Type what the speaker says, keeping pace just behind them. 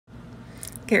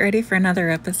Get ready for another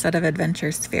episode of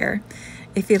Adventure Sphere.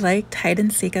 If you liked hide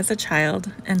and seek as a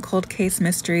child and cold case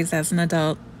mysteries as an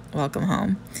adult, welcome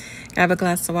home. Grab a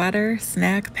glass of water,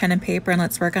 snack, pen and paper, and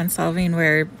let's work on solving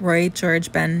where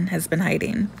George Benn has been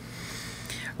hiding.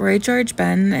 George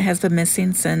Benn has been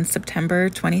missing since September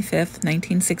 25th,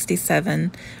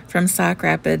 1967, from Sauk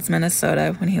Rapids,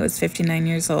 Minnesota, when he was 59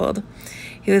 years old.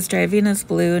 He was driving his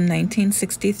blue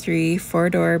 1963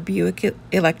 four-door Buick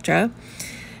Electra,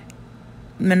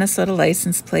 Minnesota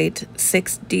license plate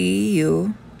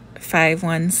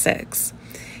 6DU516.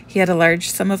 He had a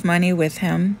large sum of money with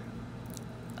him.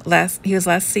 He was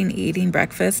last seen eating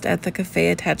breakfast at the cafe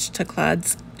attached to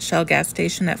Claude's Shell gas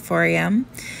station at 4 a.m.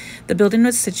 The building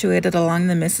was situated along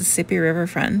the Mississippi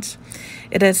riverfront.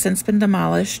 It has since been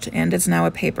demolished and is now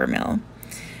a paper mill.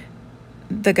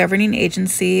 The governing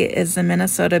agency is the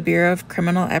Minnesota Bureau of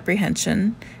Criminal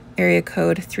Apprehension, area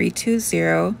code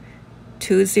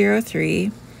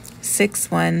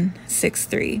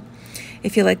 320-203-6163.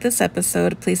 If you like this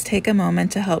episode, please take a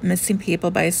moment to help missing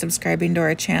people by subscribing to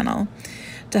our channel.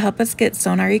 To help us get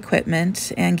sonar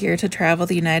equipment and gear to travel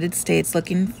the United States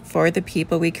looking for the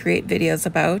people we create videos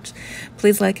about,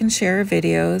 please like and share our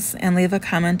videos and leave a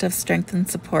comment of strength and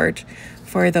support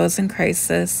for those in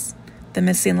crisis, the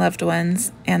missing loved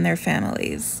ones, and their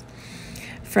families.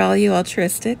 For all you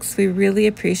altruistics, we really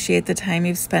appreciate the time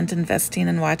you've spent investing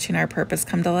in watching our purpose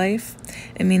come to life.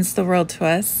 It means the world to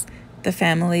us, the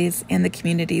families, and the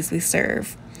communities we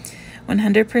serve.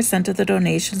 100% of the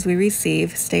donations we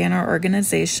receive stay in our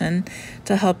organization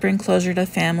to help bring closure to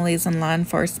families and law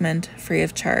enforcement free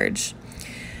of charge.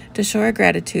 To show our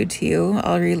gratitude to you,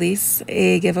 I'll release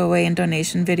a giveaway and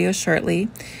donation video shortly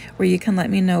where you can let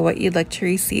me know what you'd like to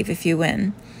receive if you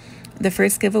win. The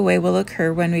first giveaway will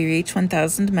occur when we reach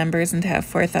 1,000 members and have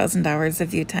 4,000 hours of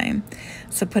view time.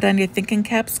 So put on your thinking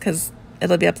caps because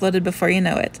it'll be uploaded before you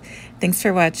know it. Thanks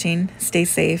for watching. Stay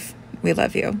safe. We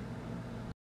love you.